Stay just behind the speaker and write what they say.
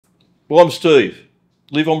Well, I'm Steve.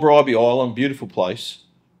 Live on Bribie Island, beautiful place.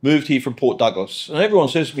 Moved here from Port Douglas. And everyone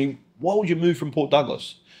says to me, why would you move from Port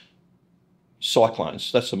Douglas?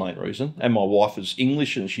 Cyclones, that's the main reason. And my wife is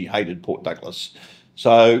English and she hated Port Douglas.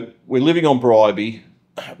 So we're living on Bribie.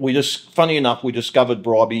 Funny enough, we discovered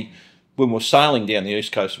Bribie when we were sailing down the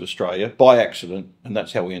east coast of Australia by accident, and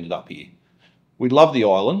that's how we ended up here. We love the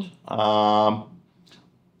island. I've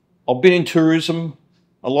been in tourism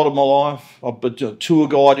a lot of my life. I've been a tour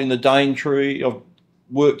guide in the Daintree. I've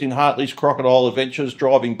worked in Hartley's Crocodile Adventures,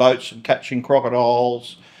 driving boats and catching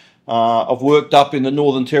crocodiles. I've worked up in the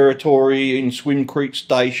Northern Territory in Swim Creek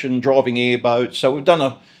Station, driving airboats. So we've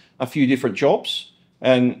done a few different jobs.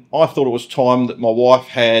 And I thought it was time that my wife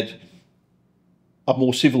had a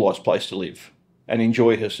more civilised place to live and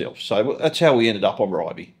enjoy herself. So that's how we ended up on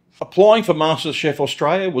Bribie. Applying for MasterChef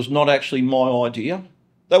Australia was not actually my idea.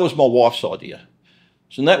 That was my wife's idea.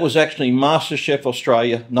 So that was actually MasterChef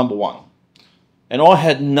Australia #1. And I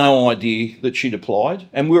had no idea that she'd applied.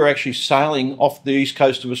 And we were actually sailing off the east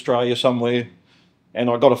coast of Australia somewhere. And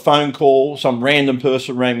I got a phone call. Some random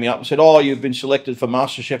person rang me up and said, oh, you've been selected for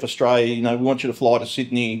MasterChef Australia. You know, we want you to fly to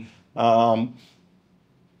Sydney.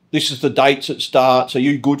 This is the dates it starts. Are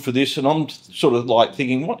you good for this? And I'm sort of like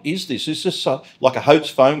thinking, what is this? Is this like a hoax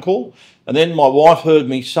phone call? And then my wife heard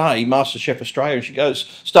me say MasterChef Australia, and she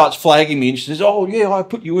starts flagging me, and she says, oh, yeah, I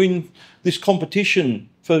put you in this competition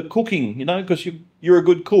for cooking, you know, because you're a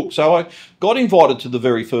good cook. So I got invited to the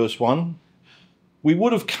very first one. We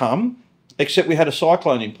would have come, except we had a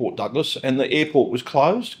cyclone in Port Douglas, and the airport was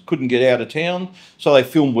closed, couldn't get out of town, so they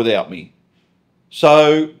filmed without me.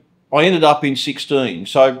 So I ended up in 16.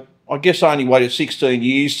 So I guess I only waited 16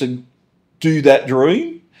 years to do that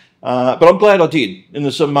dream. But I'm glad I did, and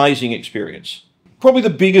it's an amazing experience. Probably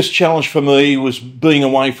the biggest challenge for me was being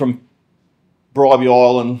away from Bribie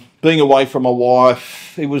Island, being away from my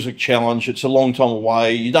wife. It was a challenge. It's a long time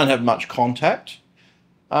away. You don't have much contact.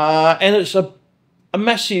 And it's a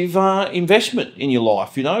massive investment in your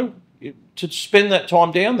life, you know, to spend that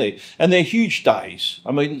time down there. And they're huge days.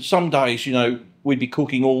 I mean, some days, you know, we'd be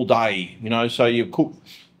cooking all day, you know, so you cook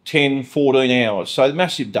 10, 14 hours. So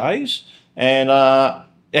massive days. And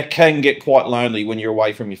it can get quite lonely when you're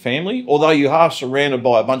away from your family, although you are surrounded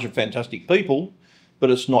by a bunch of fantastic people, but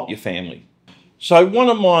it's not your family. So one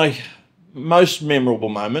of my most memorable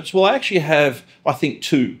moments, well, I actually have, I think,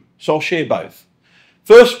 two, so I'll share both.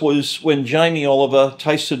 First was when Jamie Oliver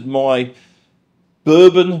tasted my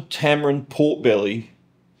bourbon tamarind pork belly,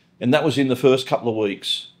 and that was in the first couple of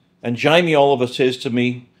weeks. And Jamie Oliver says to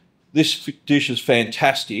me, this dish is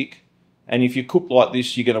fantastic, and if you cook like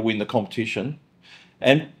this, you're going to win the competition.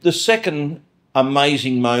 And the second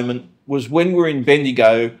amazing moment was when we were in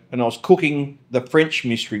Bendigo and I was cooking the French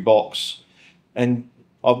mystery box, and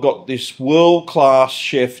I've got this world-class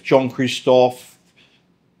chef, John Christophe,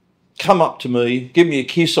 come up to me, give me a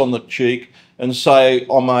kiss on the cheek and say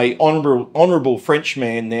I'm a honourable French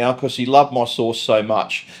man now because he loved my sauce so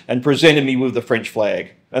much, and presented me with the French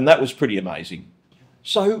flag. And that was pretty amazing.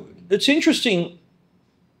 So it's interesting.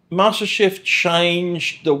 MasterChef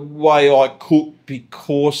changed the way I cook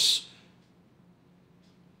because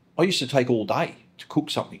I used to take all day to cook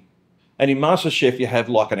something. And in MasterChef, you have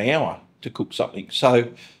like an hour to cook something.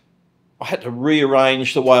 So I had to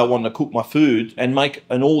rearrange the way I wanted to cook my food and make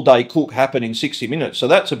an all-day cook happen in 60 minutes. So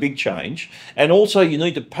that's a big change. And also you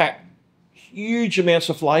need to pack huge amounts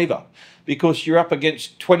of flavour because you're up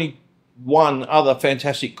against 21 other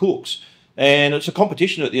fantastic cooks. And it's a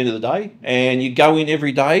competition at the end of the day, and you go in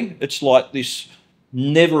every day. It's like this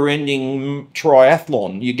never-ending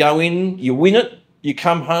triathlon. You go in, you win it, you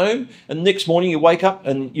come home, and the next morning you wake up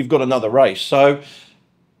and you've got another race. So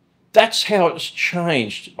that's how it's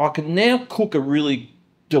changed. I can now cook a really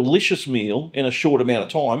delicious meal in a short amount of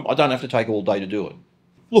time. I don't have to take all day to do it.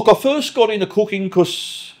 Look, I first got into cooking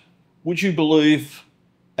because, would you believe,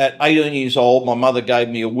 at 18 years old, my mother gave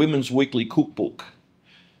me a Women's Weekly cookbook.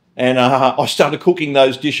 And I started cooking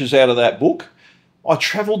those dishes out of that book. I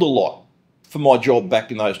travelled a lot for my job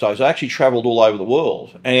back in those days. I actually travelled all over the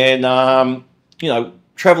world. And, you know,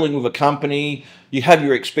 travelling with a company, you have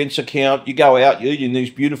your expense account, you go out, you eat in these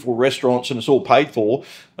beautiful restaurants and it's all paid for.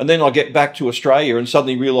 And then I get back to Australia and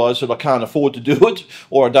suddenly realise that I can't afford to do it,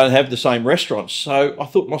 or I don't have the same restaurants. So I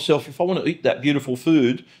thought to myself, if I want to eat that beautiful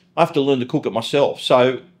food, I have to learn to cook it myself.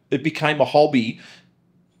 So it became a hobby.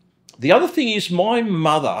 The other thing is my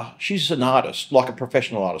mother, she's an artist, like a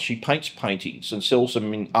professional artist. She paints paintings and sells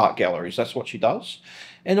them in art galleries. That's what she does.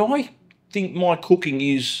 And I think my cooking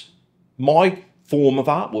is my form of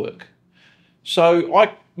artwork. So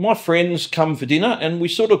my friends come for dinner and we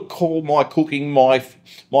sort of call my cooking my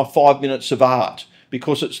 5 minutes of art.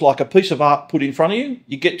 because it's like a piece of art put in front of you.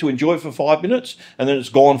 You get to enjoy it for 5 minutes and then it's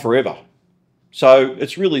gone forever. So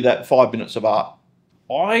it's really that 5 minutes of art.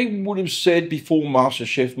 I would have said before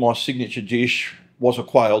MasterChef my signature dish was a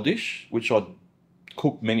quail dish, which I'd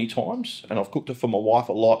cooked many times, and I've cooked it for my wife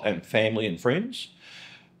a lot and family and friends.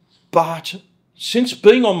 But since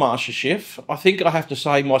being on MasterChef, I think I have to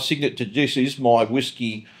say my signature dish is my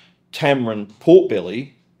whiskey tamarind pork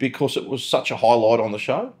belly, because it was such a highlight on the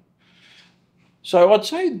show. So I'd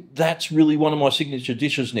say that's really one of my signature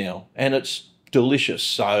dishes now, and it's delicious,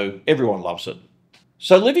 so everyone loves it.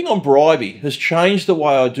 So living on Bribie has changed the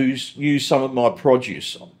way I do use some of my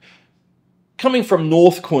produce. Coming from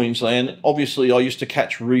North Queensland, obviously I used to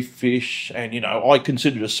catch reef fish, and I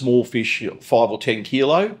considered a small fish 5 or 10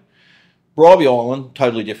 kilo. Bribie Island,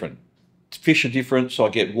 totally different. Fish are different, so I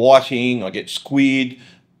get whiting, I get squid.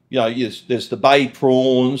 There's the bay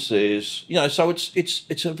prawns. So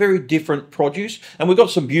it's a very different produce, and we've got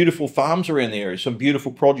some beautiful farms around the area, some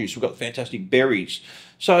beautiful produce. We've got fantastic berries.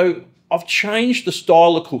 So I've changed the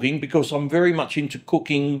style of cooking because I'm very much into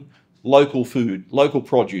cooking local food, local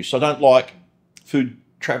produce. I don't like food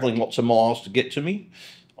travelling lots of miles to get to me.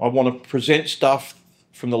 I want to present stuff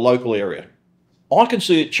from the local area. I can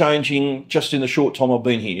see it changing just in the short time I've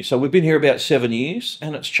been here. So we've been here about 7 years,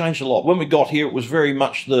 and it's changed a lot. When we got here, it was very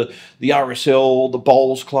much the RSL, the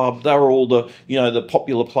Bowls Club. They were all the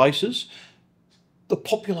popular places. The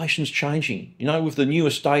population's changing. With the new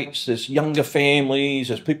estates, there's younger families,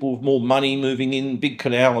 there's people with more money moving in, big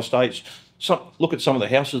canal estates. Look at some of the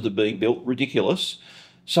houses that are being built, ridiculous.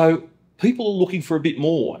 So people are looking for a bit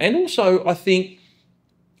more. And also, I think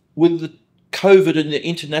with the COVID and the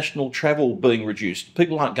international travel being reduced,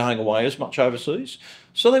 people aren't going away as much overseas,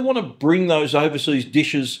 so they want to bring those overseas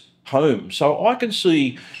dishes home. So I can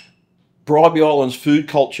see Bribie Island's food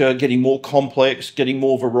culture getting more complex, getting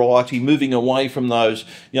more variety, moving away from those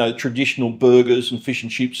traditional burgers and fish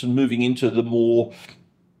and chips and moving into the more,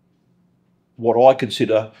 what I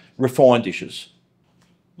consider, refined dishes.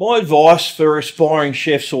 My advice for aspiring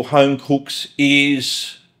chefs or home cooks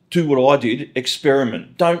is do what I did,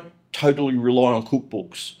 experiment. Don't totally rely on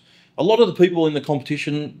cookbooks. A lot of the people in the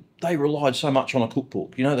competition, they relied so much on a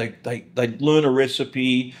cookbook. They'd learn a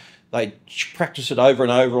recipe, they'd practice it over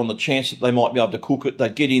and over on the chance that they might be able to cook it.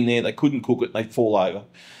 They'd get in there, they couldn't cook it, they'd fall over.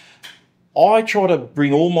 I try to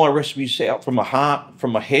bring all my recipes out from my heart,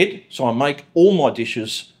 from my head, so I make all my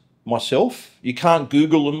dishes myself. You can't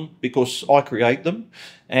Google them because I create them,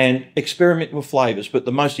 and experiment with flavours. But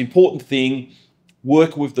the most important thing,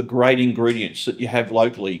 work with the great ingredients that you have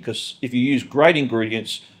locally, because if you use great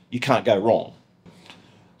ingredients, you can't go wrong.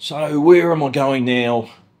 So where am I going now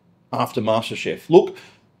after MasterChef? Look,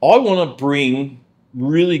 I want to bring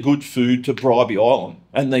really good food to Bribie Island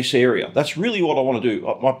and this area. That's really what I want to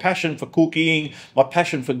do. My passion for cooking, my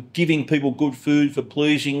passion for giving people good food, for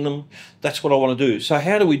pleasing them, that's what I want to do. So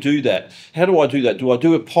how do we do that? How do I do that? Do I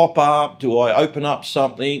do a pop-up? Do I open up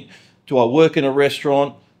something? Do I work in a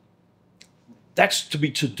restaurant? That's to be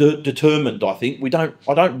determined, I think.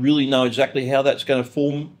 I don't really know exactly how that's going to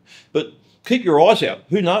form, but keep your eyes out.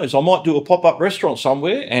 Who knows? I might do a pop-up restaurant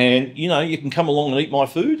somewhere, and you can come along and eat my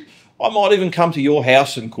food. I might even come to your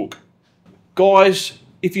house and cook. Guys,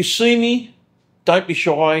 if you see me, don't be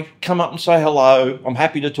shy. Come up and say hello. I'm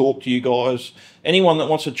happy to talk to you guys. Anyone that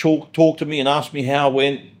wants to talk to me and ask me how I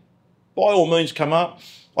went, by all means come up.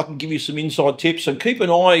 I can give you some inside tips, and keep an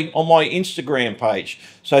eye on my Instagram page.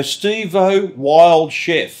 So Steve-O Wild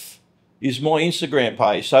Chef is my Instagram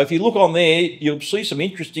page. So if you look on there, you'll see some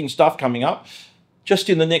interesting stuff coming up just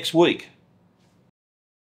in the next week.